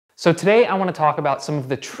So today I want to talk about some of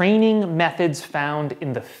the training methods found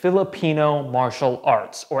in the Filipino Martial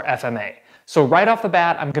Arts, or FMA. So right off the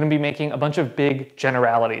bat, I'm going to be making a bunch of big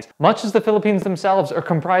generalities. Much as the Philippines themselves are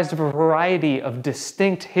comprised of a variety of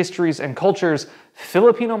distinct histories and cultures,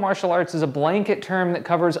 Filipino martial arts is a blanket term that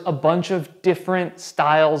covers a bunch of different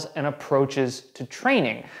styles and approaches to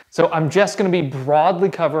training. So I'm just going to be broadly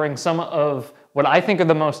covering some of what I think are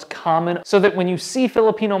the most common, so that when you see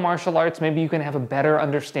Filipino martial arts, maybe you can have a better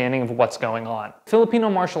understanding of what's going on. Filipino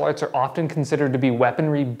martial arts are often considered to be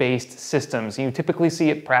weaponry-based systems. You typically see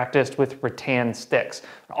it practiced with rattan sticks.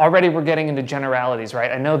 Already we're getting into generalities, right?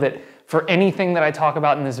 I know that for anything that I talk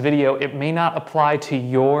about in this video, it may not apply to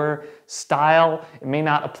your style, it may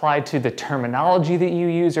not apply to the terminology that you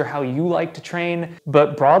use or how you like to train,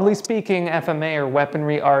 but broadly speaking, FMA or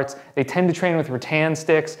weaponry arts, they tend to train with rattan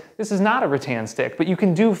sticks. This is not a rattan stick, but you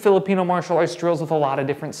can do Filipino martial arts drills with a lot of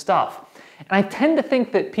different stuff. And I tend to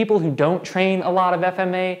think that people who don't train a lot of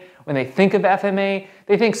FMA, when they think of FMA,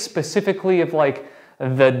 they think specifically of like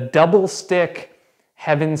the double stick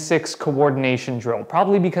Heaven 6 coordination drill,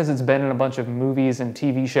 probably because it's been in a bunch of movies and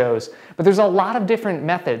TV shows. But there's a lot of different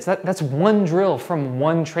methods. That's one drill from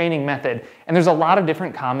one training method, and there's a lot of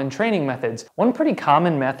different common training methods. One pretty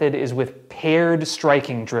common method is with paired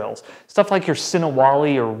striking drills. Stuff like your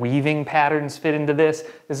sinawali or weaving patterns fit into this.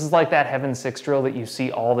 This is like that Heaven 6 drill that you see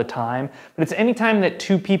all the time. But it's anytime that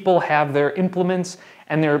two people have their implements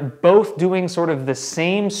and they're both doing sort of the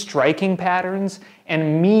same striking patterns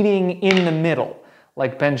and meeting in the middle,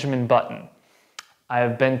 like Benjamin Button. I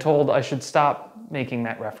have been told I should stop making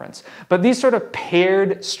that reference. But these sort of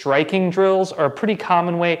paired striking drills are a pretty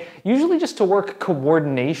common way, usually just to work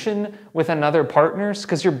coordination with another partners,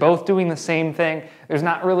 because you're both doing the same thing. There's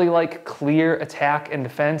not really like clear attack and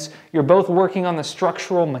defense. You're both working on the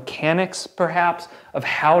structural mechanics, perhaps, of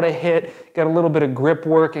how to hit, get a little bit of grip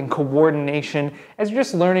work and coordination as you're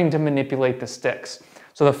just learning to manipulate the sticks.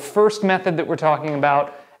 So the first method that we're talking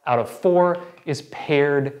about out of 4 is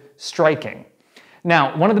paired striking.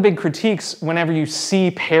 Now, one of the big critiques whenever you see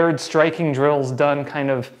paired striking drills done kind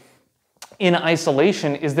of in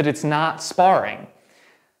isolation is that it's not sparring.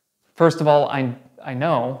 First of all, I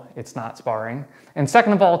know it's not sparring. And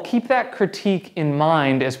second of all, keep that critique in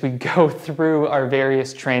mind as we go through our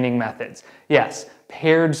various training methods. Yes,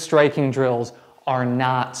 paired striking drills are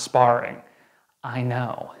not sparring. I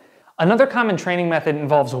know. Another common training method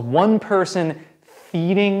involves one person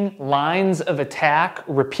feeding lines of attack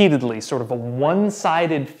repeatedly, sort of a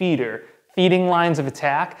one-sided feeder, feeding lines of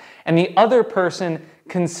attack, and the other person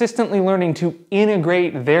consistently learning to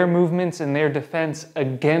integrate their movements and their defense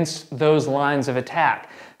against those lines of attack.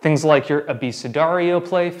 Things like your abecedario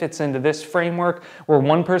play fits into this framework, where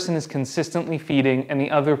one person is consistently feeding and the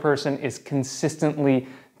other person is consistently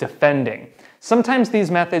defending. Sometimes these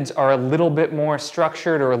methods are a little bit more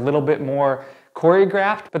structured or a little bit more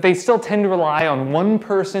choreographed, but they still tend to rely on one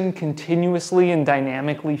person continuously and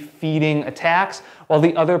dynamically feeding attacks while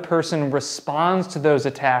the other person responds to those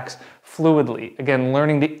attacks fluidly. Again,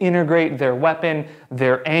 learning to integrate their weapon,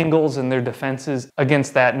 their angles, and their defenses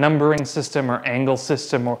against that numbering system or angle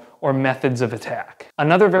system or methods of attack.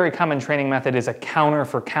 Another very common training method is a counter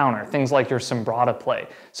for counter, things like your sumbrada play.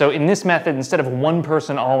 So in this method, instead of one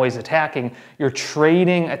person always attacking, you're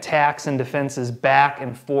trading attacks and defenses back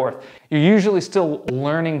and forth. You're usually still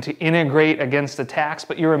learning to integrate against attacks,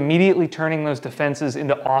 but you're immediately turning those defenses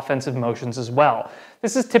into offensive motions as well.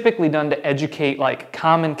 This is typically done to educate like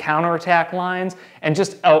common counterattack lines and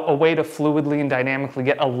just a way to fluidly and dynamically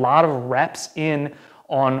get a lot of reps in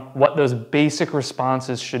on what those basic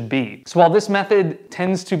responses should be. So while this method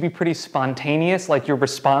tends to be pretty spontaneous, like you're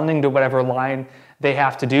responding to whatever line they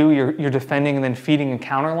have to do, you're defending and then feeding a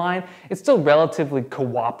counter line, it's still relatively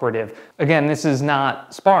cooperative. Again, this is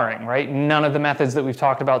not sparring, right? None of the methods that we've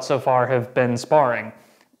talked about so far have been sparring.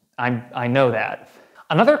 I know that.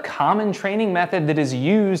 Another common training method that is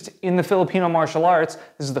used in the Filipino martial arts,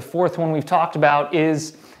 this is the 4th one we've talked about,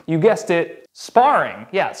 is, you guessed it, sparring.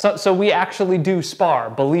 Yeah, so we actually do spar,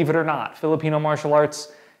 believe it or not. Filipino martial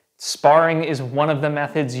arts, sparring is one of the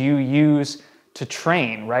methods you use to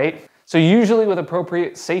train, right? So usually with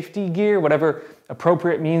appropriate safety gear, whatever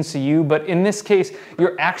appropriate means to you, but in this case,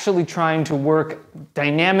 you're actually trying to work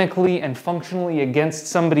dynamically and functionally against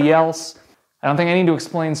somebody else. I don't think I need to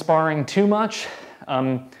explain sparring too much.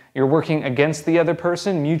 You're working against the other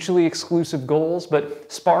person, mutually exclusive goals, but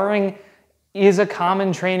sparring is a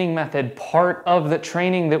common training method, part of the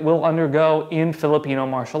training that we'll undergo in Filipino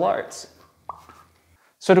martial arts.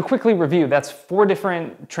 So to quickly review, that's 4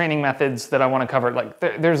 different training methods that I want to cover. Like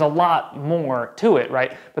there's a lot more to it,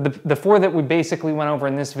 right? But the 4 that we basically went over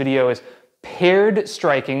in this video is paired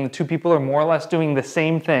striking, the two people are more or less doing the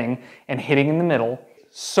same thing and hitting in the middle.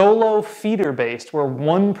 Solo feeder based, where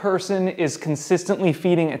one person is consistently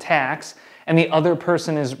feeding attacks and the other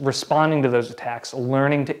person is responding to those attacks,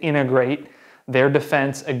 learning to integrate their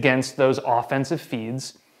defense against those offensive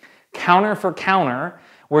feeds. Counter for counter,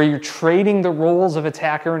 where you're trading the roles of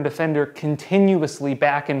attacker and defender continuously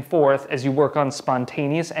back and forth as you work on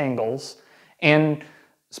spontaneous angles. And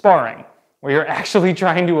sparring, where you're actually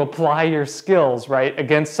trying to apply your skills, right,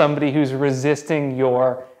 against somebody who's resisting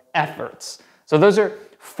your efforts. So those are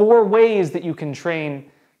 4 ways that you can train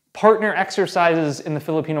partner exercises in the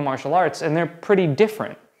Filipino martial arts, and they're pretty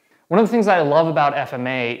different. One of the things I love about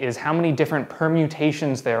FMA is how many different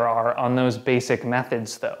permutations there are on those basic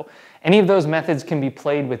methods, though. Any of those methods can be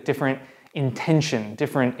played with different intention,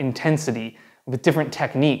 different intensity, with different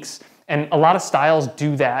techniques. And a lot of styles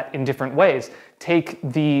do that in different ways. Take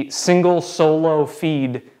the single solo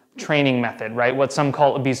feed training method, right? What some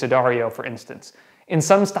call abecedario, for instance. In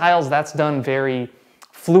some styles, that's done very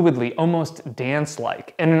fluidly, almost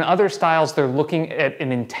dance-like. And in other styles, they're looking at an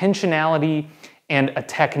intentionality and a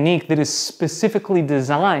technique that is specifically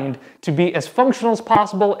designed to be as functional as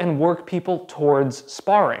possible and work people towards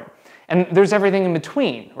sparring. And there's everything in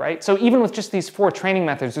between, right? So even with just these 4 training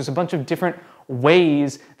methods, there's a bunch of different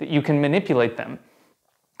ways that you can manipulate them.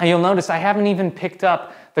 And you'll notice I haven't even picked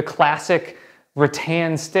up the classic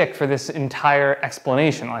rattan stick for this entire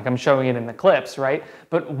explanation, like I'm showing it in the clips, right?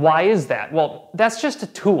 But why is that? Well, that's just a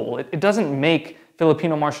tool. It doesn't make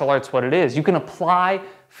Filipino martial arts what it is. You can apply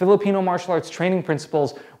Filipino martial arts training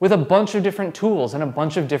principles with a bunch of different tools and a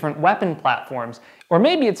bunch of different weapon platforms. Or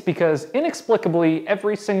maybe it's because inexplicably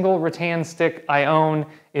every single rattan stick I own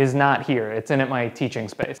is not here. It's in at my teaching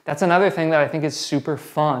space. That's another thing that I think is super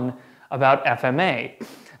fun about FMA.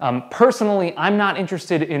 Personally, I'm not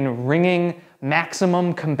interested in wringing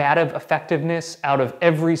maximum combative effectiveness out of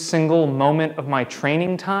every single moment of my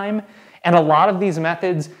training time. And a lot of these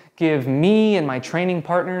methods give me and my training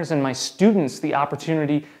partners and my students the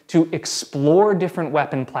opportunity to explore different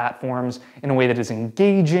weapon platforms in a way that is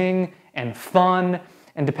engaging and fun,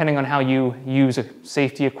 and depending on how you use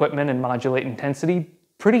safety equipment and modulate intensity,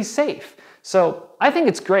 pretty safe. So I think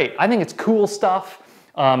it's great. I think it's cool stuff,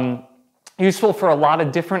 useful for a lot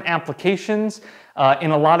of different applications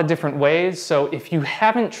in a lot of different ways. So if you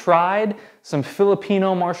haven't tried some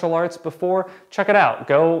Filipino martial arts before, check it out.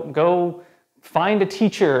 Go find a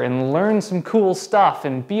teacher and learn some cool stuff,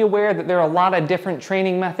 and be aware that there are a lot of different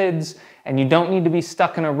training methods and you don't need to be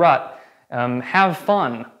stuck in a rut. Have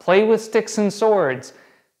fun. Play with sticks and swords.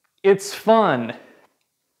 It's fun.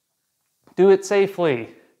 Do it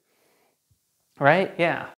safely. Right?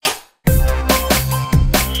 Yeah.